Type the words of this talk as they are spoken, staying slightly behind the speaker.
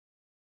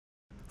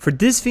For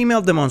this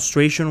female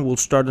demonstration, we'll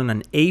start on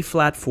an A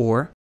flat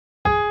 4,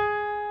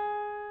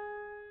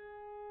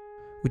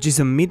 which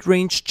is a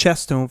mid-range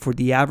chest tone for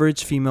the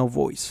average female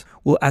voice.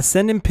 We'll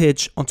ascend in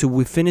pitch until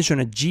we finish on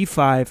a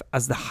G5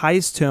 as the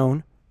highest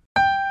tone,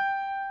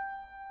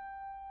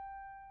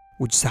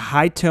 which is a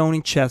high tone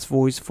in chest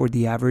voice for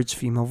the average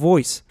female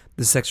voice.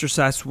 This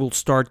exercise will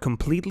start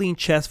completely in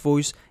chest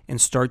voice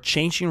and start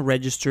changing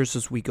registers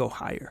as we go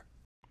higher.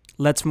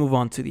 Let's move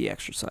on to the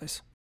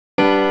exercise.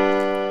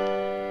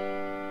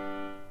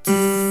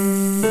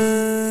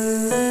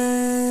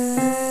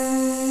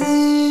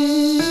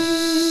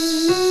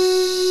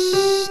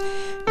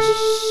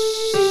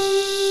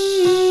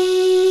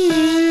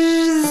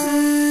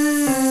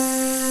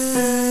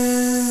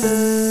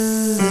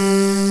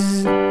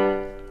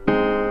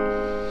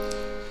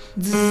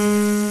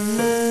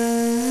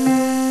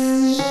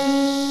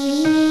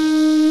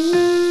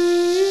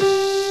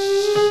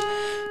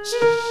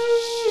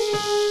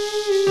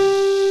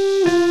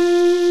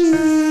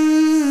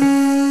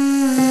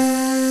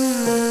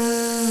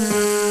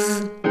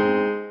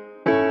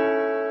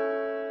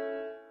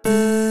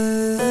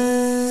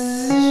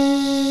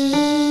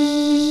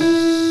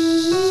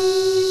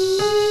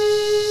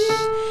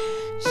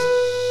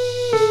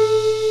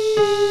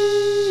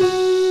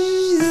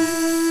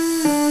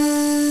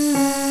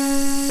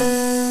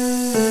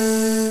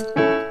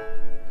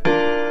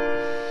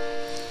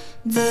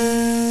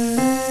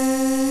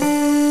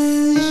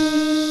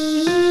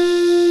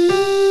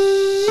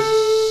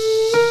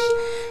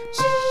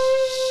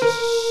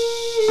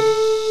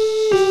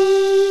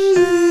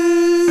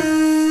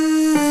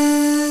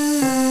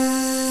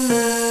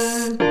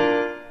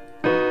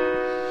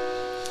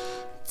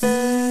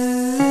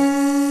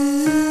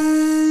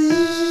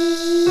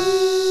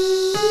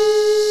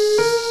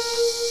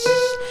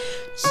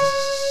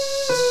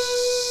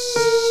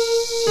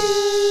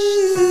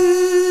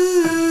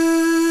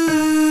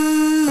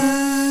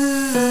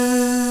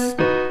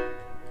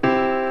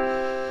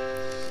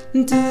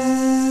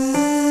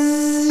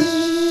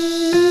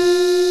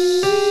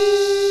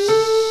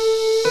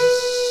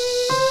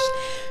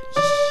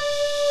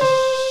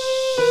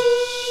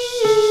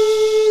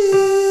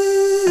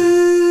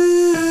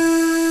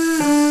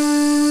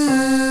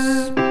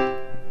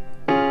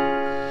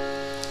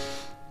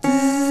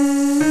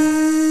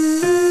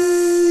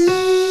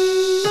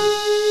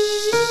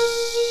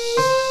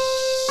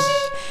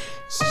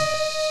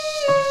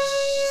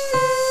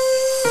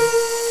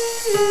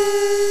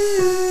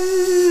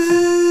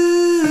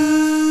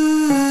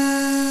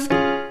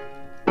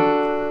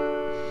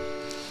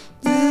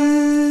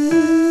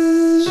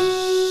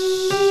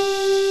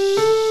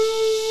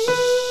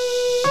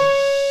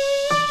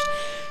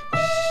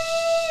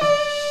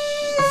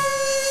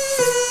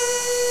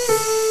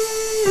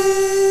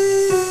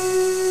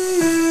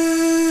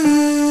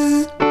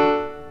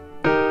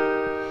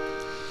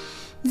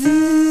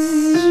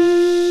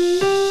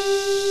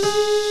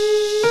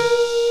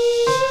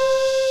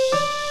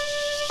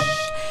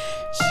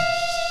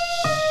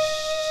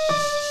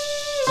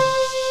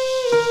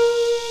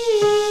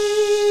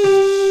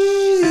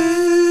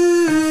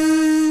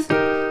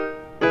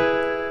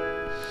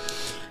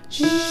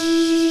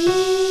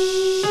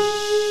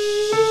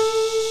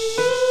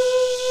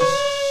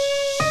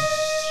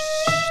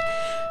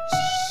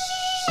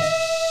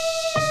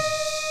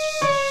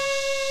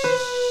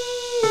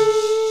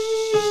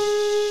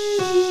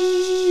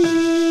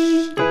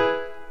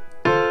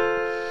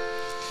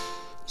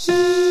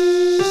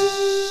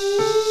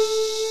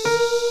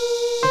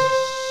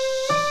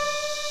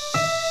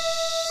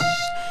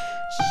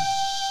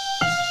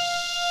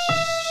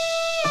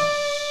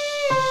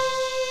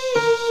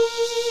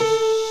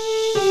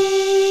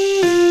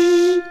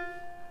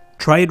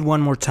 Try it one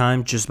more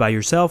time just by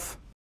yourself.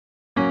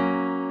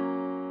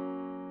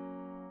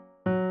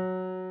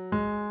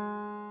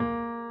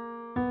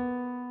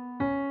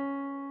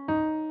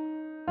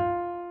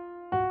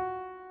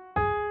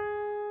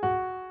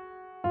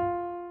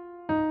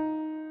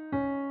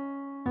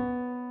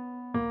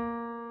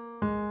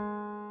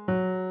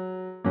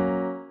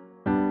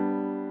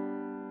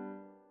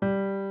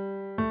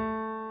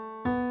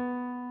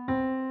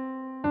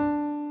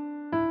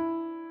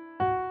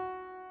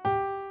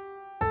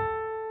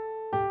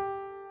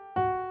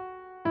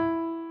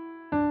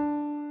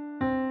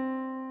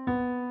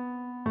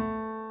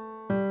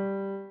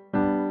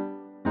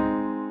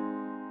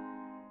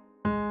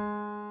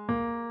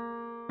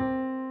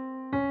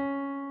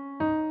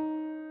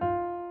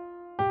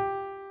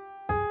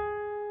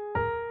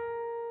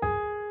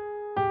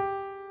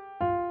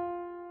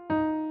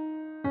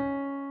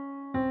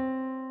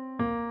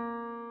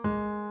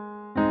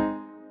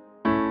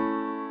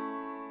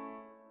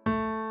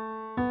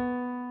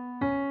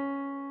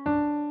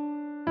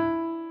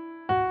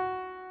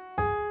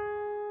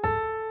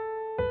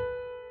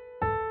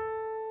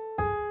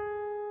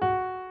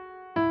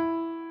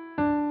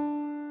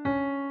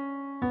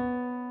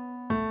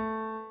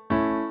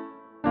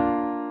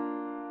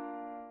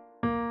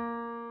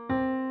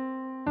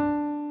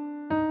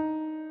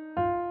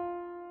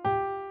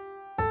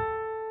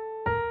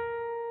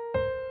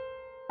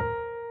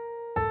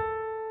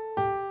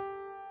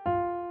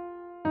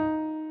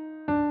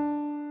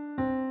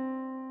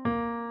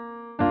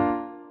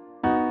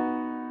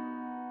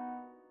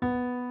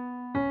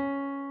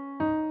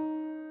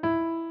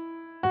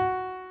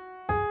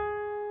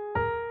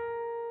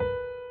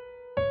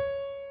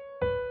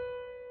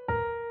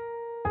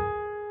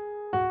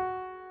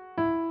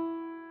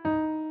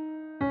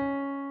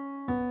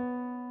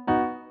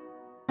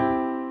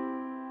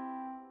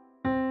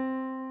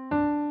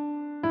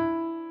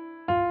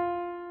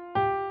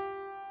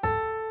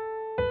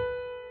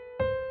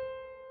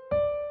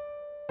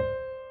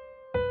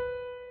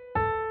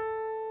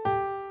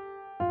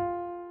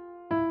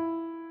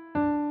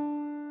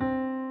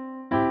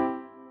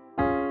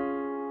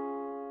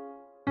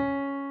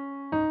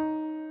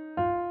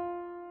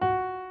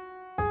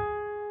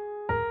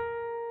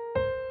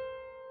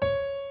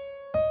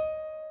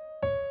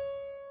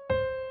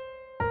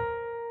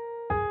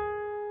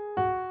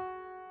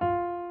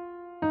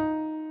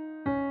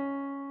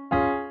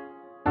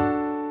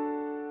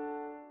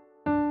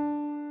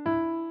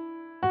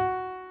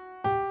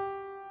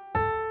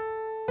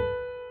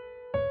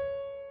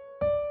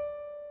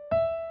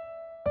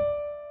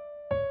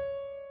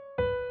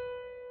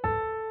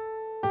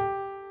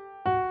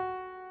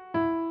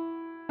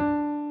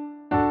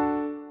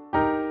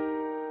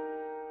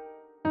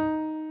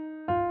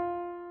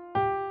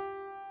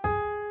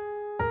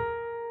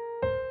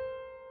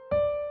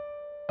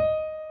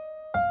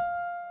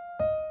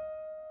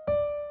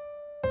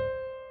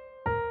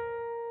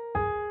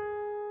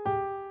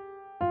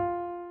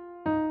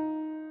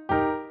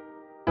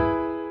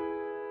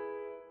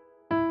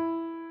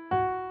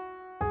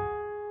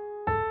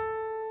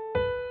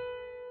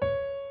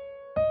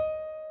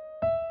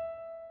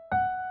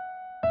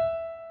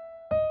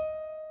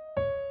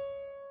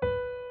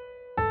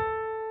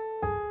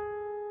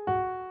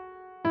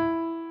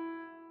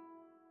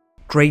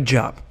 Great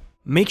job.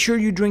 Make sure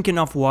you drink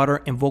enough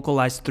water and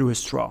vocalize through a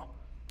straw.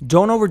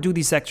 Don't overdo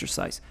this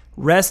exercise.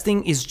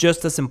 Resting is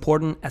just as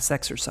important as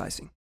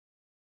exercising.